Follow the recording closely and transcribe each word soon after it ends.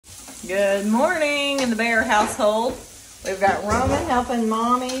Good morning in the Bear household. We've got Roman helping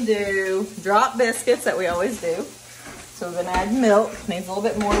Mommy do drop biscuits that we always do. So we're gonna add milk, needs a little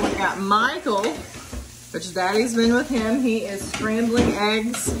bit more. We've got Michael, which Daddy's been with him. He is scrambling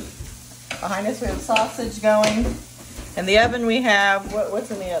eggs. Behind us we have sausage going. In the oven we have,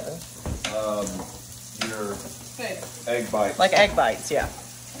 what's in the oven? Your egg bites. Like egg bites, yeah.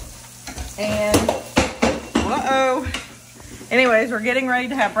 And, anyways, we're getting ready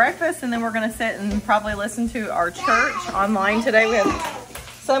to have breakfast, and then we're gonna sit and probably listen to our church online today. We have,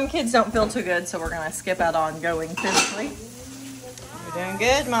 some kids don't feel too good, so we're gonna skip out on going physically. You're doing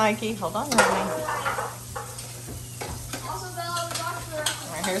good, Mikey. Hold on, Romy. All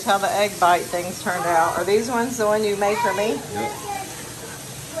right, here's how the egg bite things turned out. Are these ones the one you made for me? Yep.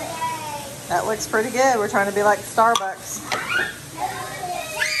 That looks pretty good. We're trying to be like Starbucks.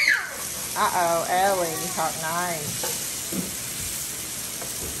 Uh-oh, Ellie, talk nice.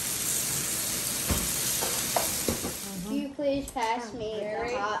 Can you please pass me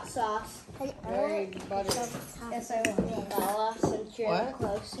the hot sauce? Very buttery. Yes, I will. Bella, since you're What?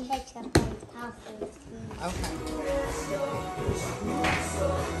 close.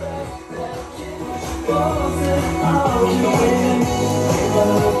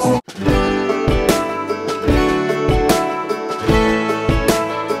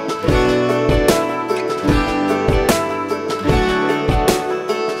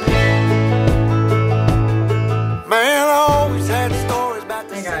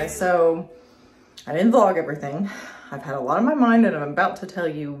 Hey guys, so I didn't vlog everything. I've had a lot on my mind and I'm about to tell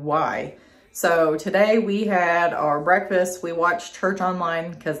you why. So today we had our breakfast. We watched church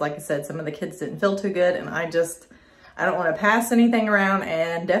online because, like I said, some of the kids didn't feel too good, and I don't want to pass anything around,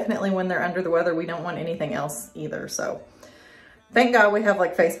 and definitely when they're under the weather, we don't want anything else either. So thank God we have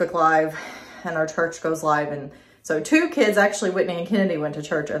like Facebook Live and our church goes live. And so 2 kids, actually Whitney and Kennedy, went to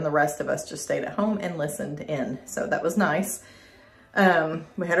church, and the rest of us just stayed at home and listened in. So that was nice.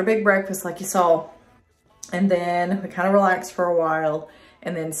 We had our big breakfast like you saw, and then we kind of relaxed for a while.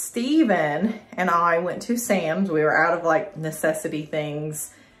 And then Steven and I went to Sam's. We were out of like necessity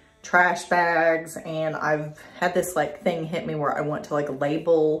things, trash bags, and I've had this like thing hit me where I want to like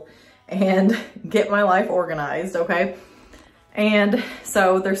label and get my life organized, okay? And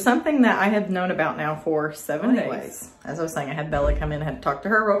so there's something that I have known about now for 7 days. As I was saying, I had Bella come in, I had to talk to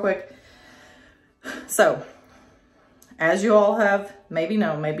her real quick. So, as you all have maybe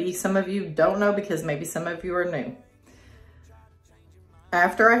know, maybe some of you don't know because maybe some of you are new.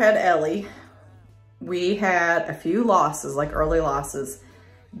 After I had Ellie, we had a few losses, like early losses.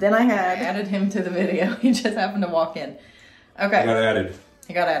 Then I had added him to the video. He just happened to walk in. Okay. He got added.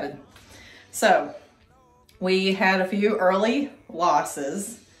 He got added. So we had a few early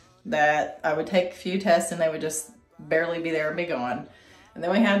losses that I would take a few tests and they would just barely be there and be gone. And then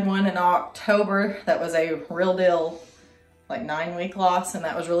we had one in October that was a real deal, like 9-week loss, and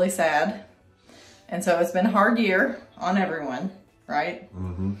that was really sad. And so it's been a hard year on everyone, right?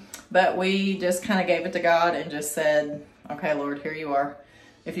 Mm-hmm. But we just kind of gave it to God and just said, okay, Lord, here you are.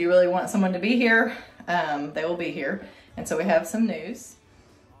 If you really want someone to be here, they will be here. And so we have some news.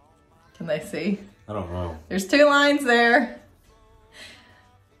 Can they see? I don't know. There's 2 lines there.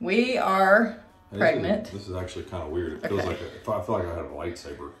 We are pregnant. This is actually kind of weird. It feels like I feel like I have a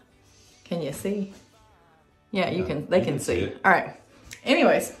lightsaber. Can you see? Yeah, you can. They can see. it. All right.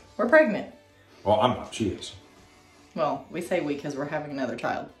 Anyways, we're pregnant. Well, I'm not. She is. Well, we say we because we're having another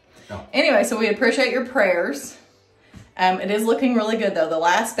child. Oh. Anyway, so we appreciate your prayers. It is looking really good though. The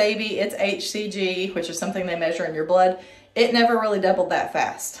last baby, it's HCG, which is something they measure in your blood. It never really doubled that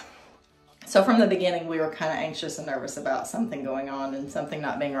fast. So from the beginning, we were kind of anxious and nervous about something going on and something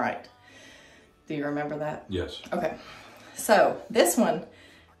not being right. Do you remember that? Yes. Okay. So this one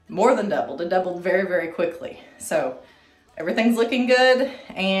more than doubled. It doubled very, very quickly. So everything's looking good.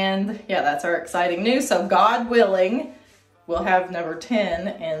 And yeah, that's our exciting news. So God willing, we'll have number 10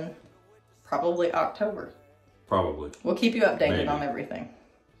 in probably October. Probably. We'll keep you updated on everything.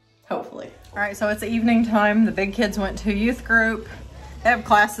 Hopefully. All right, so it's evening time. The big kids went to youth group. They have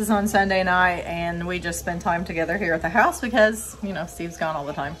classes on Sunday night, and we just spend time together here at the house because, you know, Steve's gone all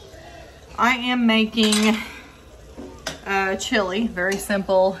the time. I am making chili, very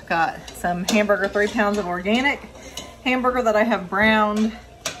simple. Got some hamburger, 3 pounds of organic hamburger that I have browned,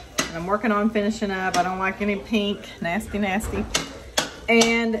 and I'm working on finishing up. I don't like any pink, nasty, nasty.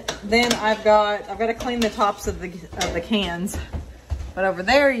 And then I've got to clean the tops of the cans. But over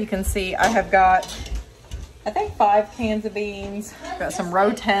there you can see I have got, I think 5 cans of beans. Got some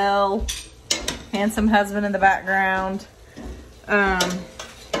Rotel, handsome husband in the background.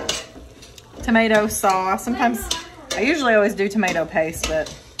 Tomato sauce. Sometimes, I usually always do tomato paste, but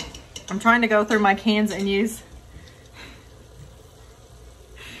I'm trying to go through my cans and use.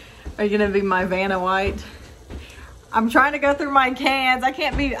 Are you gonna be my Vanna White? I'm trying to go through my cans. I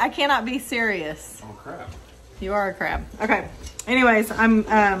cannot be serious. I'm a crab. You are a crab. Okay. Anyways, I'm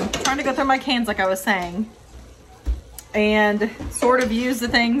trying to go through my cans like I was saying. And sort of use the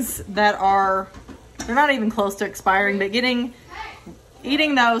things that are, they're not even close to expiring, but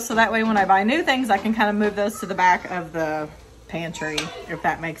eating those so that way when I buy new things, I can kind of move those to the back of the pantry, if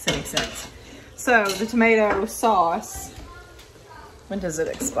that makes any sense. So the tomato sauce, when does it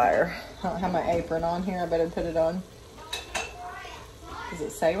expire? I don't have my apron on here. I better put it on. Does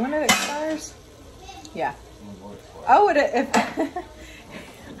it say when it expires? Yeah. Oh,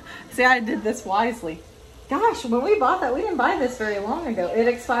 see, I did this wisely. Gosh, when we bought that, we didn't buy this very long ago. It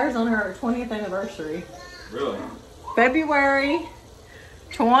expires on her 20th anniversary. Really? February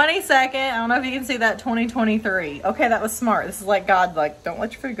 22nd. I don't know if you can see that, 2023. Okay, that was smart. This is like God, like, don't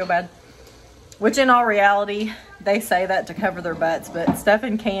let your food go bad. Which in all reality, they say that to cover their butts, but stuff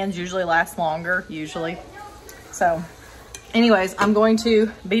in cans usually lasts longer, usually. So, anyways, I'm going to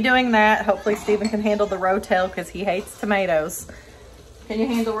be doing that. Hopefully Steven can handle the rotel because he hates tomatoes. Can you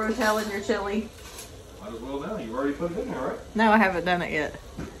handle rotel in your chili? Might as well now. You've already put it in there, right? No, I haven't done it yet.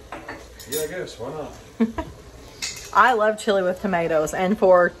 Yeah, I guess. Why not? I love chili with tomatoes, and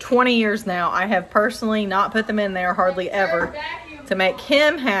for 20 years now, I have personally not put them in there hardly ever to make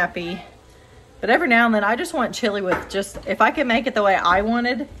him happy. But every now and then, I just want chili with just, if I could make it the way I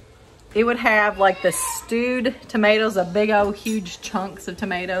wanted, it would have like the stewed tomatoes, a big old huge chunks of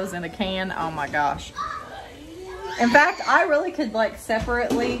tomatoes in a can. Oh my gosh. In fact, I really could like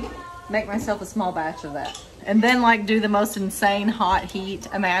separately make myself a small batch of that. And then like do the most insane hot heat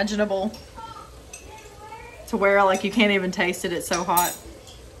imaginable. To where like you can't even taste it, it's so hot.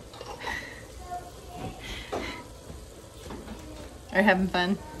 Are you having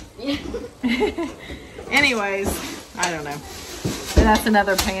fun? Yeah. Anyways, I don't know. And that's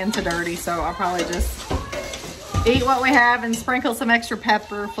another pan to dirty, so I'll probably just eat what we have and sprinkle some extra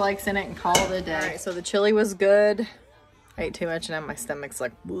pepper flakes in it and call it a day. All right, so the chili was good. I ate too much and now my stomach's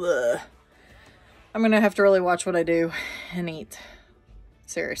like, bleh. I'm gonna have to really watch what I do and eat.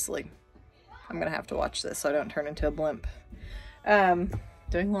 Seriously. I'm gonna have to watch this so I don't turn into a blimp.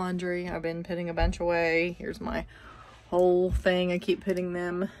 Doing laundry. I've been putting a bunch away. Here's my whole thing. I keep putting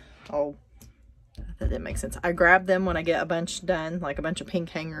them. Oh, that didn't make sense. I grab them when I get a bunch done, like a bunch of pink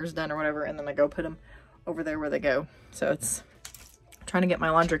hangers done or whatever, and then I go put them over there where they go. So it's trying to get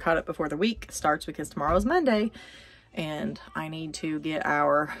my laundry caught up before the week starts because tomorrow is Monday and I need to get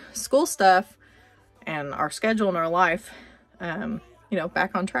our school stuff and our schedule and our life, you know,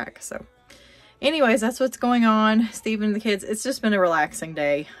 back on track. So anyways, that's what's going on. Steven and the kids, it's just been a relaxing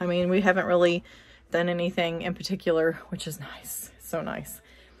day. I mean, we haven't really done anything in particular, which is nice. So nice.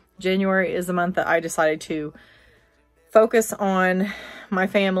 January is the month that I decided to focus on my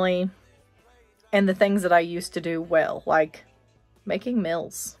family and the things that I used to do well, like making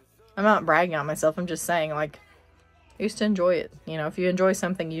meals. I'm not bragging on myself. I'm just saying, like, I used to enjoy it. You know, if you enjoy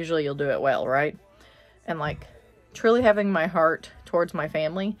something, usually you'll do it well, right? And like truly having my heart towards my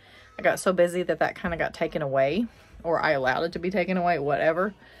family, I got so busy that that kind of got taken away, or I allowed it to be taken away,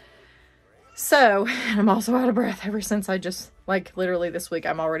 whatever. So, I'm also out of breath ever since I just, like, literally this week,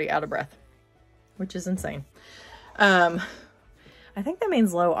 I'm already out of breath, which is insane. I think that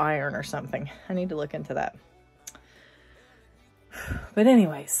means low iron or something. I need to look into that. But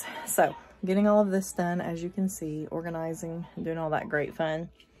anyways, so, getting all of this done, as you can see, organizing, doing all that great fun.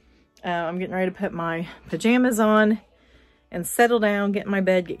 I'm getting ready to put my pajamas on and settle down, get in my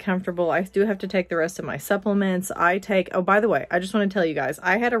bed, get comfortable. I do have to take the rest of my supplements. Oh, by the way, I just want to tell you guys,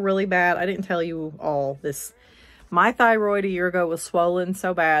 I had a really bad, I didn't tell you all this. My thyroid a year ago was swollen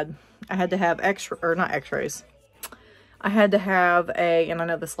so bad. I had to have not x-rays. I had to have and I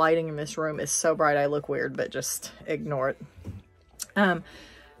know this lighting in this room is so bright I look weird, but just ignore it.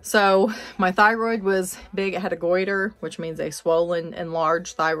 So my thyroid was big. It had a goiter, which means a swollen,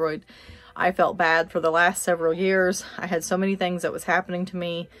 enlarged thyroid. I felt bad for the last several years. I had so many things that was happening to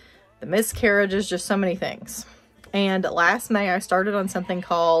me. The miscarriages, just so many things. And last May, I started on something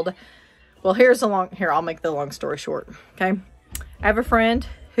called, well, I'll make the long story short, okay? I have a friend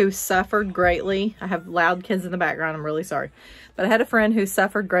who suffered greatly. I have loud kids in the background. I'm really sorry. But I had a friend who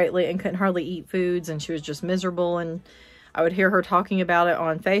suffered greatly and couldn't hardly eat foods, and she was just miserable. And I would hear her talking about it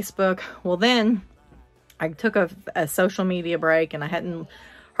on Facebook. Well, then I took a social media break, and I hadn't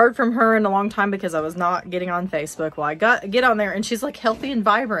heard from her in a long time because I was not getting on Facebook. Well, I get on there and she's like healthy and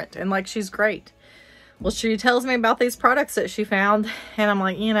vibrant and like she's great. Well, she tells me about these products that she found and I'm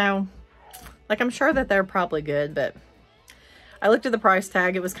like, you know, like I'm sure that they're probably good, but I looked at the price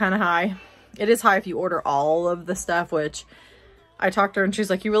tag. It was kind of high. It is high if you order all of the stuff, which I talked to her and she's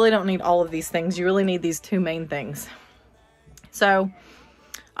like, you really don't need all of these things. You really need these 2 main things. So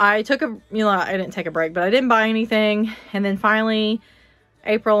I took a, I didn't take a break, but I didn't buy anything. And then finally,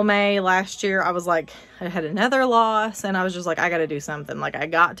 April, May last year, I was like, I had another loss and I was just like, I got to do something. Like, I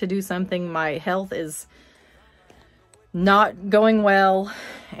got to do something. My health is not going well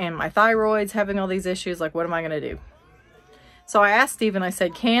and my thyroid's having all these issues. Like, what am I going to do? So I asked Steven, I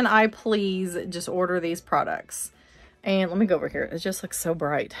said, can I please just order these products? And let me go over here. It just looks so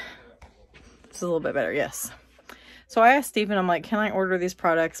bright. This is a little bit better. Yes. So I asked Steven, I'm like, can I order these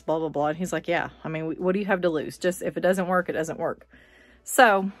products? Blah, blah, blah. And he's like, yeah. I mean, what do you have to lose? Just if it doesn't work, it doesn't work.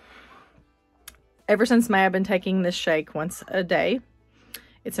 So ever since May, I've been taking this shake once a day.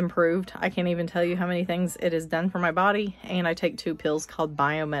 It's improved. I can't even tell you how many things it has done for my body. And I take 2 pills called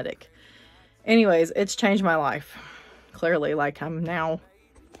Biomedic. Anyways, it's changed my life. Clearly, like, I'm now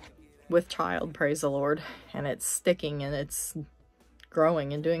with child, praise the Lord, and it's sticking and it's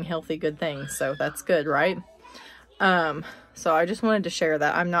growing and doing healthy, good things. So that's good, right? So I just wanted to share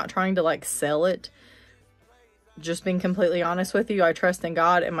that. I'm not trying to like sell it. Just being completely honest with you, I trust in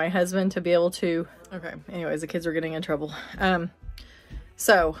God and my husband to be able to, okay, anyways, the kids are getting in trouble.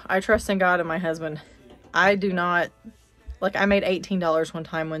 So I trust in God and my husband. I do not, like, I made $18 one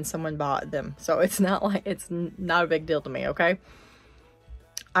time when someone bought them. So it's not like, it's not a big deal to me, okay?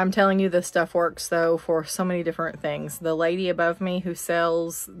 I'm telling you, this stuff works, though, for so many different things. The lady above me who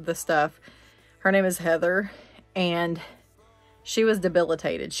sells the stuff, her name is Heather, and she was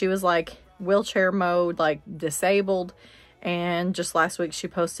debilitated. She was, like, wheelchair mode, like, disabled, and just last week she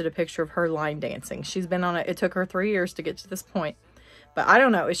posted a picture of her line dancing. She's been on it. It took her 3 years to get to this point. But I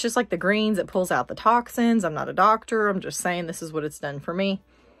don't know. It's just like the greens. It pulls out the toxins. I'm not a doctor. I'm just saying this is what it's done for me.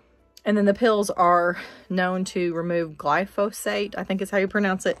 And then the pills are known to remove glyphosate, I think is how you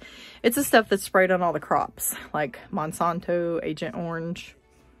pronounce it. It's the stuff that's sprayed on all the crops, like Monsanto, Agent Orange.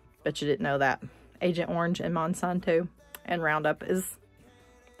 Bet you didn't know that. Agent Orange and Monsanto and Roundup is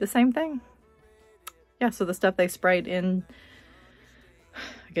the same thing. Yeah, so the stuff they sprayed in,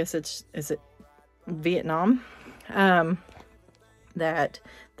 I guess is it Vietnam? That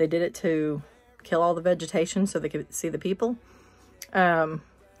they did it to kill all the vegetation so they could see the people.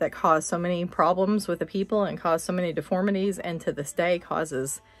 That caused so many problems with the people and caused so many deformities, and to this day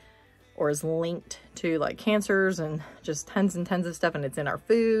causes or is linked to like cancers and just tons and tons of stuff, and it's in our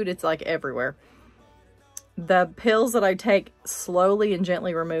food. It's like everywhere. The pills that I take slowly and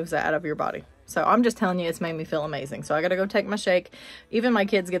gently removes that out of your body. So I'm just telling you, it's made me feel amazing. So I got to go take my shake. Even my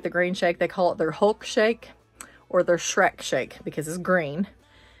kids get the green shake. They call it their Hulk shake or their Shrek shake because it's green.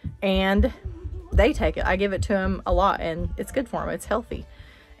 And they take it. I give it to them a lot, and it's good for them. It's healthy.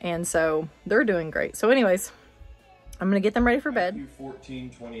 And so they're doing great. So anyways, I'm going to get them ready for bed. Matthew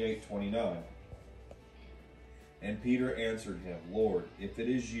 14, 28, 29. And Peter answered him, Lord, if it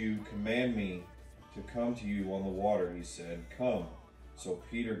is you, command me to come to you on the water. He said, come. So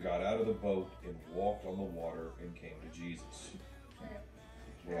Peter got out of the boat and walked on the water and came to Jesus.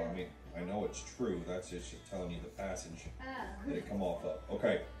 Well, I mean, I know it's true. That's just telling you the passage that it come off of.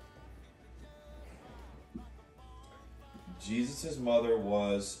 Okay. Jesus' mother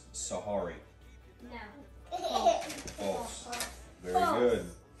was Sahari. No. False. Very good.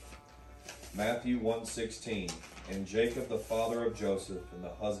 Matthew 1:16. And Jacob, the father of Joseph, and the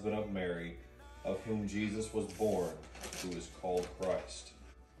husband of Mary, of whom Jesus was born, who is called Christ.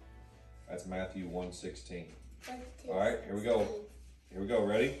 That's Matthew 1:16. All right, here we go. Here we go.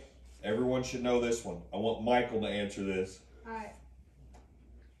 Ready? Everyone should know this one. I want Michael to answer this. All right.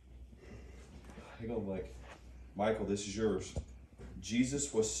 Hang on, Mike. Michael, this is yours.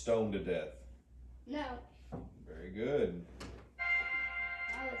 Jesus was stoned to death. No. Very good.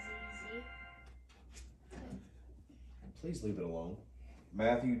 That was easy. Please leave it alone.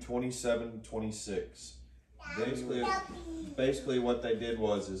 Matthew 27:26. Basically what they did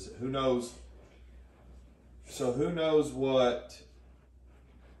is who knows what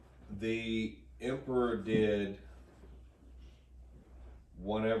the emperor did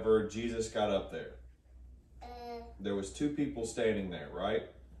whenever Jesus got up there? There was 2 people standing there, right?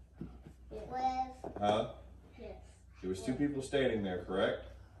 Huh? Yes. There was 2 people standing there, correct?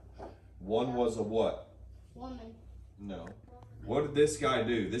 One was a what? Woman. No. What did this guy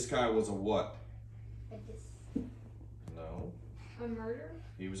do? This guy was a what? No. A murderer?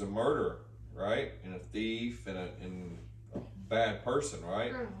 He was a murderer, right? And a thief and a bad person,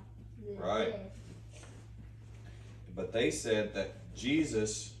 right? Right. But they said that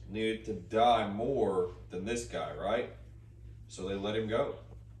Jesus needed to die more than this guy, right? So they let him go.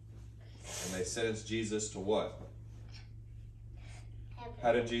 And they sentenced Jesus to what?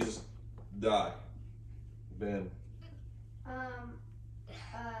 How did Jesus die? Ben.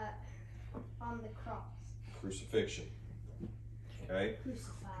 On the cross. Crucifixion. Okay.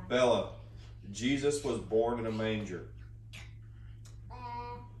 Crucified. Bella. Jesus was born in a manger.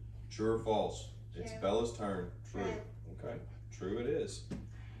 True or false? True. It's Bella's turn. True. True. Okay. True it is.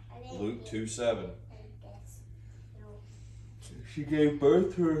 Luke 2:7. She gave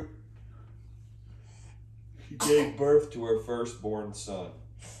birth to her firstborn son,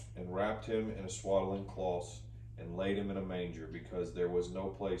 and wrapped him in a swaddling cloth, and laid him in a manger, because there was no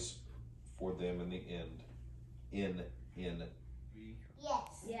place for them in the end. Yes.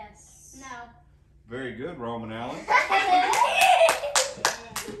 Yes. No. Very good, Roman Allen.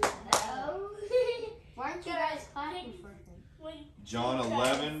 Why aren't you guys clapping for him? John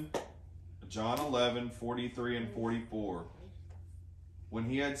 11, 43 and 44. When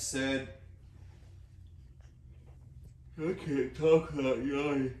he had said, I can't talk that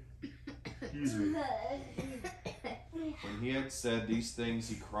young. Excuse me. When he had said these things,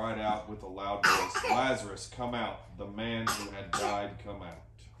 he cried out with a loud voice, Lazarus, come out. The man who had died, come out.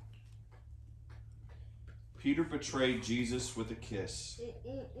 Peter betrayed Jesus with a kiss.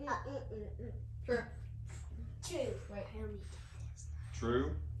 True.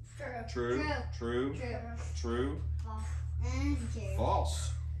 True? True. True? True? True? True.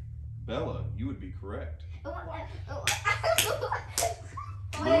 False. Bella, you would be correct.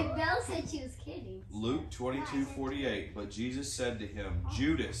 Wait, Belle said she was kidding. Luke 22:48. But Jesus said to him,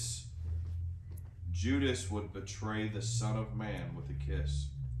 Judas would betray the Son of Man with a kiss.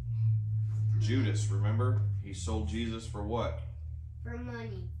 Judas, remember? He sold Jesus for what? For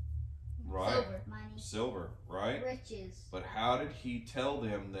money. Right? Silver. Money. Silver, right? Riches. But how did he tell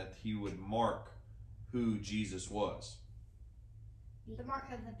them that he would mark who Jesus was? The mark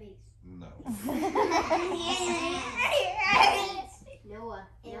of the beast. No. Noah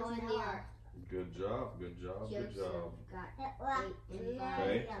in the ark. Good job, good job, good job.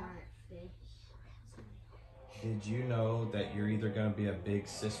 Okay. Did you know that you're either going to be a big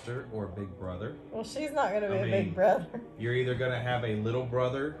sister or a big brother? Well, she's not going to be I a mean, big brother. You're either going to have a little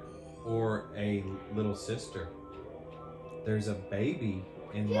brother or a little sister. There's a baby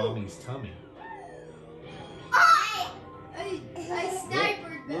in mommy's tummy. I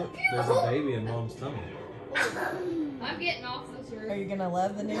snipered them. Look, there's a baby in mom's tummy. I'm getting off this Are roof. you going to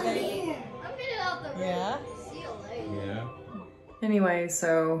love the new baby? I'm getting off the roof. Yeah? See you later. Yeah. Anyway,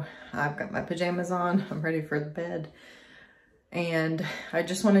 so I've got my pajamas on. I'm ready for the bed. And I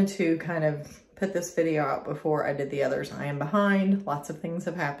just wanted to kind of put this video out before I did the others. I am behind. Lots of things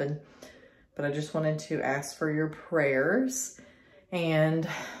have happened. But I just wanted to ask for your prayers. And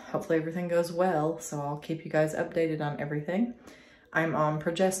hopefully everything goes well. So I'll keep you guys updated on everything. I'm on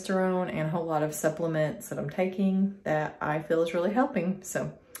progesterone and a whole lot of supplements that I'm taking that I feel is really helping.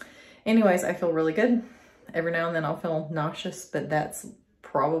 So anyways, I feel really good. Every now and then I'll feel nauseous, but that's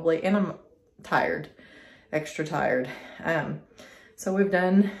probably, and I'm tired, extra tired. So we've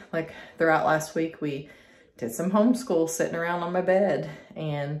done, like throughout last week, we did some homeschool sitting around on my bed,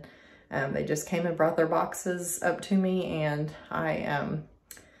 and they just came and brought their boxes up to me, and I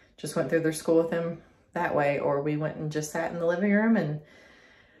just went through their school with them that way, or we went and just sat in the living room and,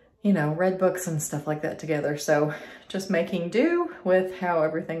 you know, read books and stuff like that together. So just making do with how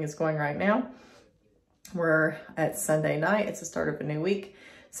everything is going right now. We're at Sunday night. It's the start of a new week.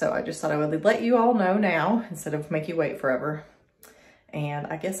 So I just thought I would let you all know now instead of make you wait forever. And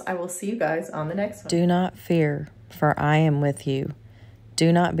I guess I will see you guys on the next one. Do not fear, for I am with you.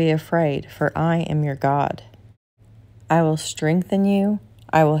 Do not be afraid, for I am your God. I will strengthen you.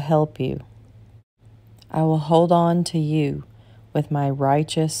 I will help you. I will hold on to you with my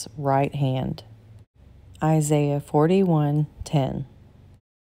righteous right hand. Isaiah 41:10.